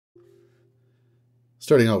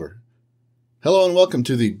Starting over. Hello and welcome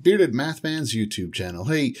to the Bearded Mathman's YouTube channel.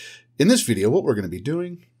 Hey, in this video what we're going to be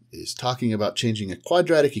doing is talking about changing a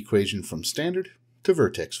quadratic equation from standard to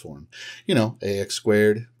vertex form. You know, ax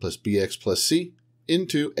squared plus bx plus c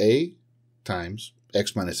into a times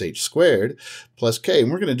x minus h squared plus k.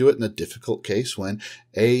 And we're going to do it in a difficult case when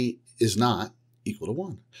a is not equal to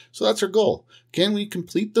 1. So that's our goal. Can we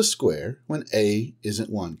complete the square when a isn't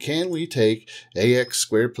 1? Can we take ax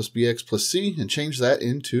squared plus bx plus c and change that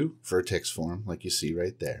into vertex form like you see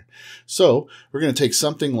right there? So we're going to take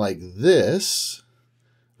something like this.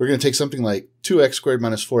 We're going to take something like 2x squared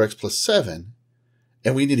minus 4x plus 7,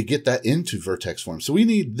 and we need to get that into vertex form. So we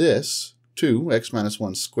need this 2x minus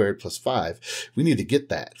 1 squared plus 5. We need to get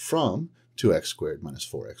that from 2x squared minus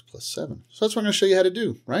 4x plus 7. So that's what I'm going to show you how to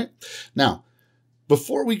do, right? Now,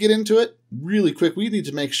 before we get into it, really quick, we need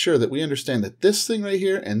to make sure that we understand that this thing right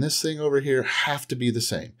here and this thing over here have to be the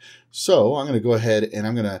same. So I'm going to go ahead and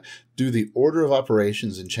I'm going to do the order of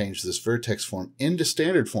operations and change this vertex form into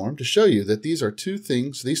standard form to show you that these two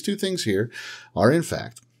things here are in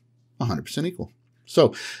fact 100% equal.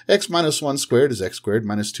 So x minus 1 squared is x squared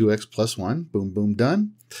minus 2x plus 1. Boom, boom,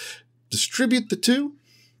 done. Distribute the 2.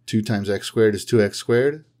 2 times x squared is 2x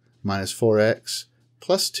squared minus 4x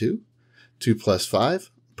plus 2. 2 plus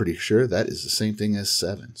 5, pretty sure that is the same thing as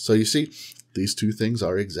 7. So you see, these two things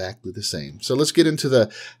are exactly the same. So let's get into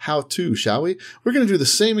the how-to, shall we? We're going to do the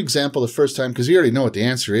same example the first time because you already know what the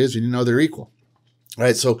answer is and you know they're equal. All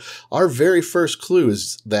right, so our very first clue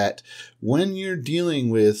is that when you're dealing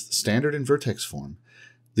with standard and vertex form,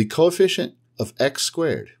 the coefficient of x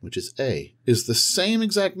squared, which is a, is the same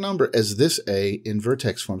exact number as this a in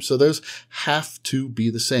vertex form. So those have to be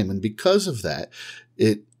the same. And because of that,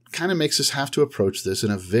 it kind of makes us have to approach this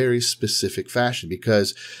in a very specific fashion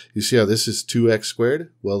because you see how this is 2x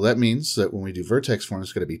squared? Well, that means that when we do vertex form,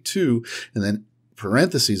 it's going to be 2 and then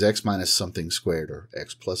parentheses x minus something squared or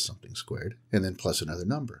x plus something squared and then plus another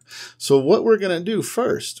number. So what we're going to do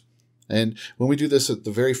first, and when we do this at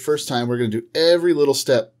the very first time, we're going to do every little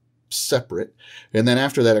step separate. And then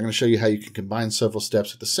after that, I'm going to show you how you can combine several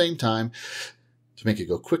steps at the same time to make it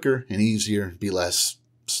go quicker and easier, be less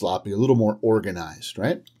sloppy, a little more organized,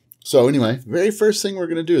 right? So anyway, very first thing we're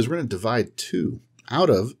going to do is we're going to divide 2 out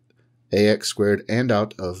of ax squared and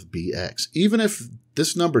out of bx. Even if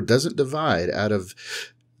this number doesn't divide out of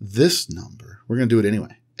this number, we're going to do it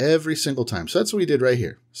anyway, every single time. So that's what we did right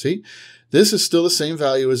here. See, this is still the same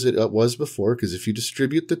value as it was before because if you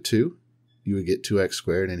distribute the 2, you would get 2x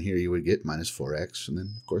squared, and here you would get minus 4x, and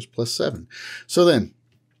then, of course, plus 7. So then,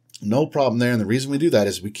 no problem there, and the reason we do that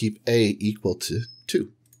is we keep a equal to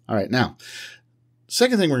 2. All right, now,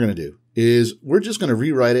 second thing we're going to do is we're just going to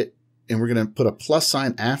rewrite it and we're going to put a plus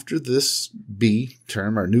sign after this b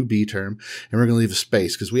term, our new b term, and we're going to leave a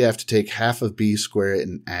space because we have to take half of b, square it,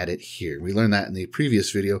 and add it here. We learned that in the previous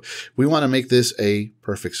video. We want to make this a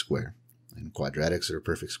perfect square. And quadratics that are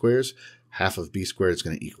perfect squares, half of b squared is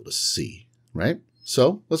going to equal to c, right?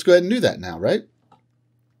 So let's go ahead and do that now, right?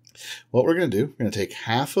 What we're going to do, we're going to take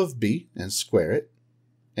half of b and square it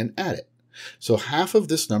and add it. So half of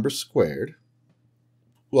this number squared,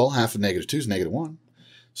 well, half of negative 2 is negative 1.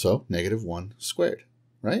 So negative 1 squared,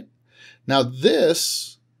 right? Now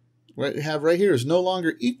this, what we have right here is no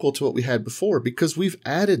longer equal to what we had before because we've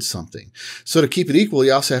added something. So to keep it equal,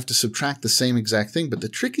 you also have to subtract the same exact thing. But the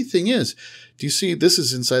tricky thing is, do you see this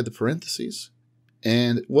is inside the parentheses?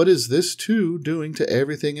 And what is this 2 doing to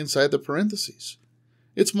everything inside the parentheses?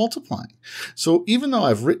 It's multiplying. So even though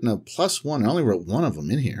I've written a plus 1, I only wrote one of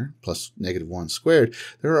them in here, plus negative 1 squared,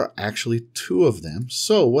 there are actually 2 of them.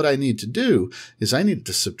 So what I need to do is I need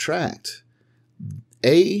to subtract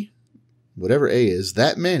a, whatever a is,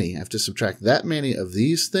 that many. I have to subtract that many of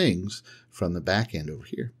these things from the back end over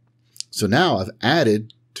here. So now I've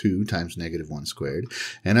added 2 times negative 1 squared,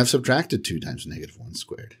 and I've subtracted 2 times negative 1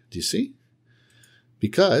 squared. Do you see?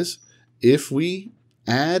 Because if we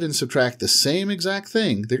add and subtract the same exact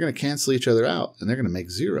thing, they're going to cancel each other out, and they're going to make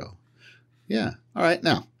 0. Yeah. All right.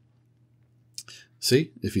 Now,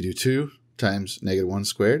 see, if you do 2 times negative 1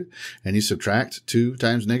 squared, and you subtract 2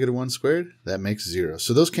 times negative 1 squared, that makes 0.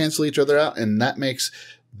 So those cancel each other out, and that makes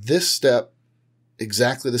this step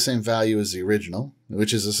exactly the same value as the original,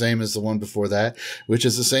 which is the same as the one before that, which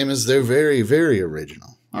is the same as their very, very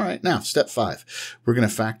original. All right. Now, step 5. We're going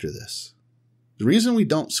to factor this. The reason we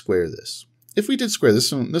don't square this, if we did square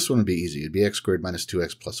this one would be easy. It'd be x squared minus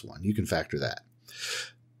 2x plus 1. You can factor that.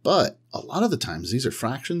 But a lot of the times these are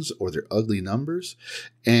fractions or they're ugly numbers.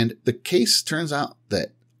 And the case turns out that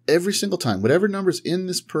every single time, whatever number's in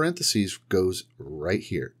this parentheses goes right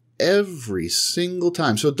here. Every single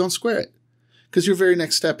time. So don't square it. because your very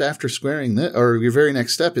next step after squaring that, or your very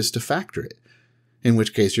next step is to factor it, in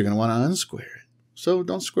which case you're going to want to unsquare it. So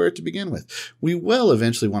don't square it to begin with. We will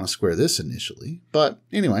eventually want to square this initially, but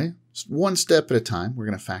anyway, one step at a time, we're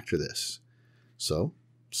going to factor this. So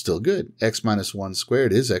still good. X minus 1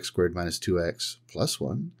 squared is x squared minus 2x plus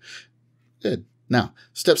 1. Good. Now,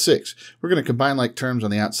 step 6, we're going to combine like terms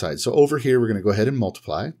on the outside. So over here, we're going to go ahead and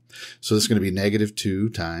multiply. So this is going to be negative 2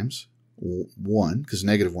 times 1, because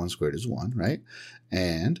negative 1 squared is 1, right?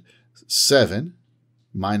 And 7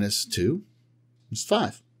 minus 2 is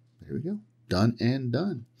 5. There we go. Done and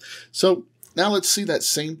done. So now let's see that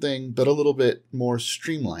same thing, but a little bit more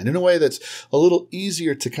streamlined, in a way that's a little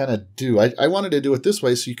easier to kind of do. I wanted to do it this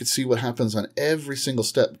way so you could see what happens on every single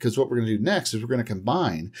step, because what we're going to do next is we're going to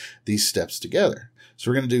combine these steps together.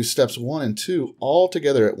 So we're going to do steps 1 and 2 all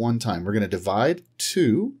together at one time. We're going to divide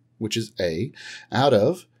 2, which is a, out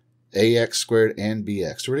of ax squared and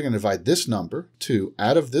bx. So we're going to divide this number, 2,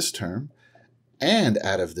 out of this term and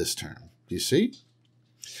out of this term. Do you see?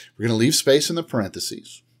 We're going to leave space in the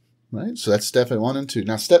parentheses. Right? So that's step 1 and 2.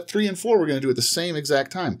 Now, step 3 and 4, we're going to do at the same exact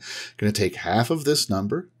time. We're going to take half of this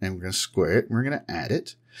number, and we're going to square it, and we're going to add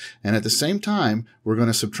it. And at the same time, we're going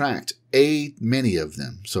to subtract many of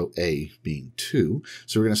them. So a being 2.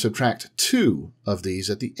 So we're going to subtract 2 of these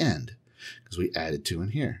at the end, because we added 2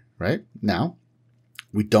 in here, right? Now,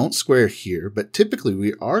 we don't square here, but typically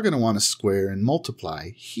we are going to want to square and multiply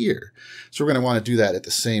here. So we're going to want to do that at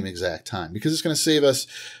the same exact time, because it's going to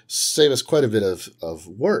save us quite a bit of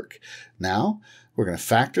work. Now we're going to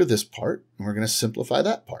factor this part, and we're going to simplify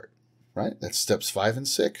that part, right? That's steps 5 and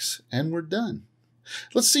 6, and we're done.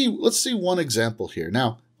 Let's see one example here.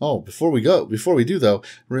 Now, before we do though,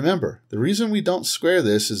 remember, the reason we don't square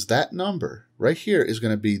this is that number right here is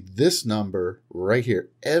going to be this number right here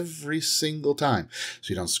every single time. So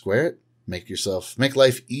you don't square it, make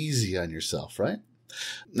life easy on yourself, right?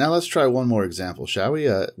 Now let's try one more example, shall we?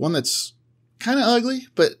 One that's kind of ugly,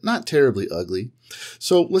 but not terribly ugly.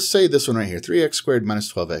 So let's say this one right here, 3x squared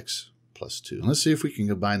minus 12x plus 2. And let's see if we can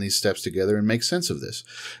combine these steps together and make sense of this.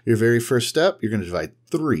 Your very first step, you're going to divide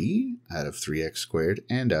 3 out of 3x squared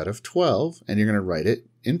and out of 12, and you're going to write it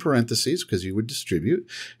in parentheses because you would distribute,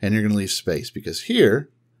 and you're going to leave space because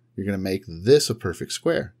here you're going to make this a perfect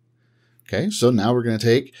square. Okay, so now we're going to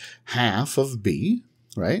take half of b,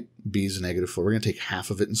 right? B is negative 4. We're going to take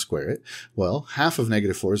half of it and square it. Well, half of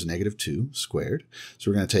negative 4 is negative 2 squared.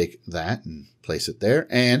 So we're going to take that and place it there.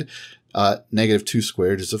 And negative 2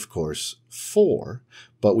 squared is, of course, 4.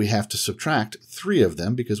 But we have to subtract 3 of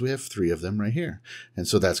them because we have 3 of them right here. And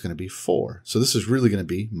so that's going to be 4. So this is really going to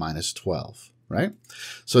be minus 12, right?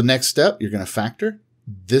 So next step, you're going to factor.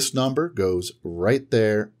 This number goes right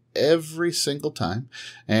there every single time.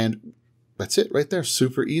 And that's it right there.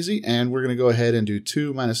 Super easy. And we're going to go ahead and do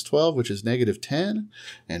 2 minus 12, which is negative 10.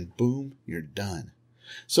 And boom, you're done.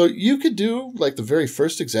 So you could do like the very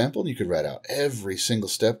first example, and you could write out every single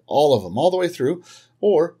step, all of them, all the way through.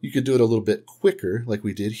 Or you could do it a little bit quicker like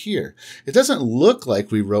we did here. It doesn't look like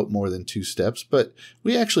we wrote more than 2 steps, but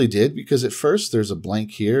we actually did, because at first there's a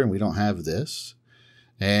blank here and we don't have this.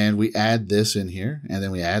 And we add this in here, and then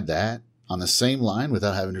we add that on the same line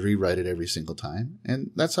without having to rewrite it every single time.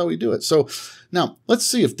 And that's how we do it. So now let's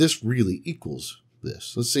see if this really equals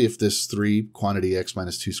this. Let's see if this 3 quantity x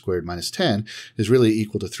minus 2 squared minus 10 is really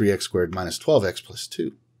equal to 3x squared minus 12x plus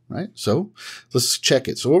 2, right? So let's check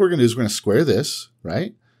it. So what we're going to do is we're going to square this,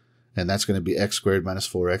 right? And that's going to be x squared minus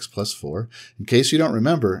 4x plus 4. In case you don't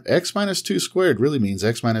remember, x minus 2 squared really means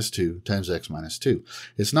x minus 2 times x minus 2.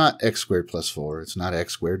 It's not x squared plus 4. It's not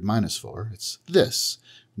x squared minus 4. It's this.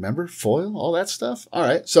 Remember, FOIL, all that stuff? All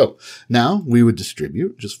right, so now we would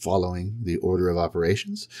distribute, just following the order of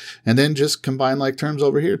operations, and then just combine like terms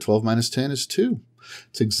over here. 12 minus 10 is 2.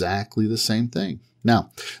 It's exactly the same thing.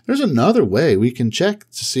 Now, there's another way we can check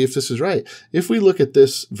to see if this is right. If we look at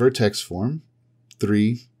this vertex form,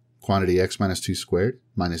 3 quantity x minus 2 squared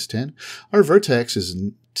minus 10, our vertex is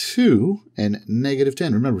 2 and negative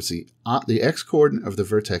 10. Remember, it's the x-coordinate of the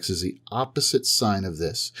vertex is the opposite sign of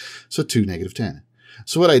this, so 2, negative 10.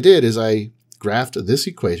 So what I did is I graphed this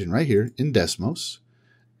equation right here in Desmos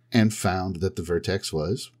and found that the vertex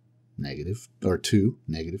was 2,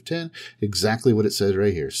 negative 10, exactly what it says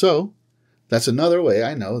right here. So that's another way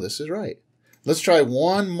I know this is right. Let's try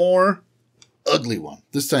one more ugly one.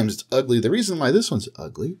 This time it's ugly. The reason why this one's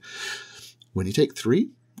ugly, when you take 3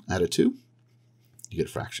 out of 2, you get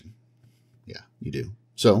a fraction. Yeah, you do.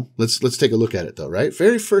 So let's take a look at it though, right?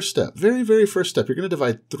 Very first step, very first step, you're going to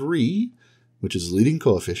divide 3, which is the leading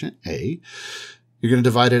coefficient, a. You're going to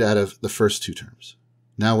divide it out of the first 2 terms.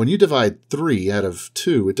 Now, when you divide 3 out of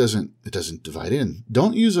 2, it doesn't divide in.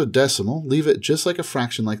 Don't use a decimal. Leave it just like a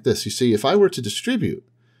fraction like this. You see, if I were to distribute,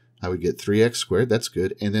 I would get 3x squared. That's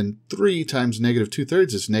good. And then 3 times negative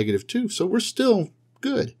 2/3 is negative 2. So we're still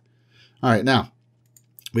good. All right, now,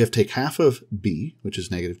 we have to take half of b, which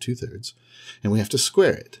is negative 2/3, and we have to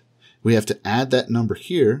square it. We have to add that number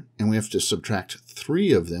here, and we have to subtract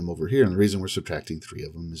 3 of them over here. And the reason we're subtracting 3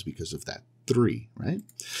 of them is because of that 3, right?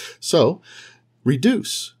 So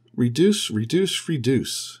reduce, reduce, reduce,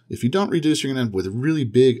 reduce. If you don't reduce, you're going to end up with really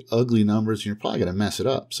big, ugly numbers, and you're probably going to mess it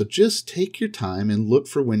up. So just take your time and look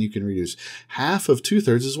for when you can reduce. Half of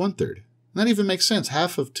 2/3 is 1/3. That even makes sense.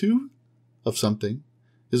 Half of 2 of something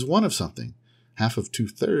is 1 of something. Half of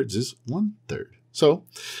 2/3 is 1/3. So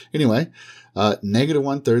anyway, negative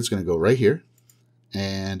 1/3 is going to go right here.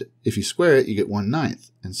 And if you square it, you get 1/9.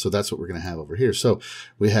 And so that's what we're going to have over here. So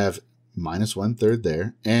we have minus 1/3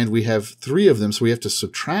 there. And we have 3 of them. So we have to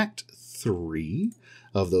subtract 3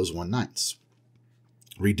 of those 1/9.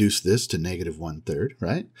 Reduce this to negative 1/3,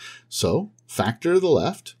 right? So factor to the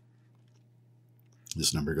left.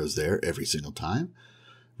 This number goes there every single time.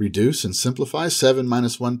 Reduce and simplify. 7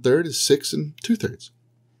 minus 1/3 is 6 2/3.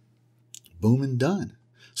 Boom and done.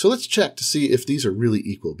 So let's check to see if these are really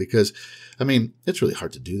equal, because, I mean, it's really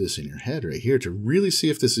hard to do this in your head right here to really see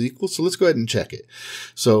if this is equal. So let's go ahead and check it.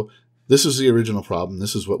 So this is the original problem.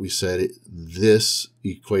 This is what we said this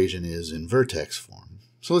equation is in vertex form.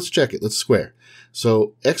 So let's check it. Let's square.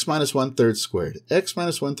 So x minus 1/3 squared. X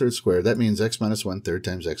minus 1/3 squared. That means x minus 1/3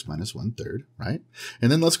 times x minus 1/3, right?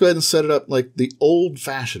 And then let's go ahead and set it up like the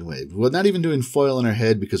old-fashioned way. We're not even doing FOIL in our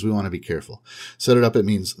head because we want to be careful. Set it up. It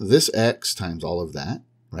means this x times all of that,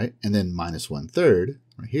 right? And then minus 1/3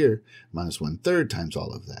 right here, minus 1/3 times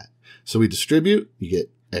all of that. So we distribute, you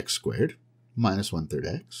get x squared minus 1/3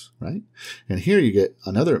 x, right? And here you get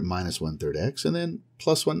another minus 1/3 x and then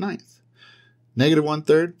plus 1/9. Negative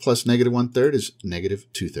 1/3 plus negative 1/3 is negative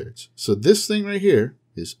 2/3. So this thing right here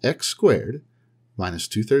is x squared minus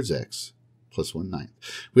 2/3 x plus 1/9.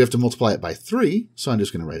 We have to multiply it by 3, so I'm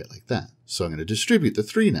just going to write it like that. So I'm going to distribute the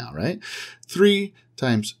 3 now, right? 3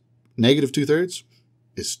 times negative 2/3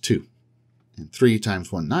 is 2. And 3 times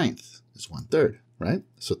 1/9 is 1/3, right?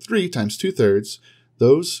 So 3 times 2/3,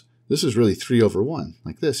 this is really 3 over 1,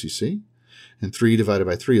 like this, you see? And 3 divided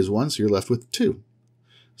by 3 is 1, so you're left with 2.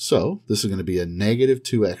 So this is going to be a negative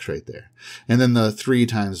 2x right there. And then the 3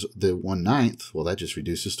 times the 1/9, well, that just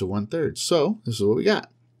reduces to 1/3. So this is what we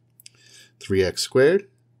got. 3x squared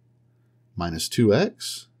minus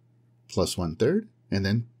 2x plus 1/3, and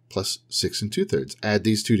then plus 6 2/3. Add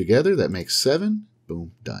these two together, that makes 7.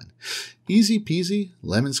 Boom, done. Easy peasy,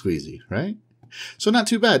 lemon squeezy, right? So not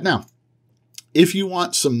too bad. Now, if you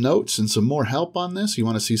want some notes and some more help on this, you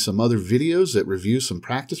want to see some other videos that review some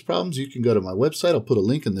practice problems, you can go to my website. I'll put a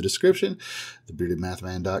link in the description,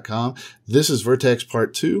 thebeardedmathman.com. This is Vertex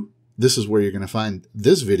Part 2. This is where you're going to find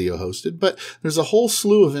this video hosted, but there's a whole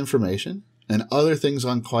slew of information and other things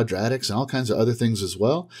on quadratics and all kinds of other things as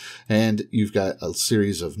well. And you've got a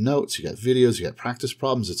series of notes, you got videos, you got practice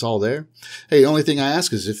problems, it's all there. Hey, the only thing I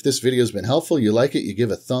ask is if this video has been helpful, you like it, you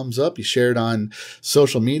give a thumbs up, you share it on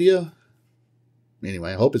social media.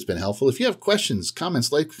 Anyway, I hope it's been helpful. If you have questions,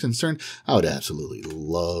 comments, likes, concerns, I would absolutely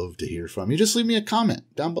love to hear from you. Just leave me a comment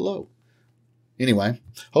down below. Anyway,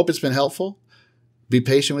 hope it's been helpful. Be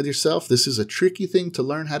patient with yourself. This is a tricky thing to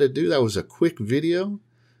learn how to do. That was a quick video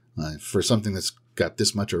for something that's got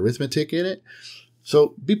this much arithmetic in it.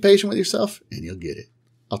 So be patient with yourself and you'll get it.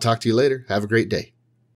 I'll talk to you later. Have a great day.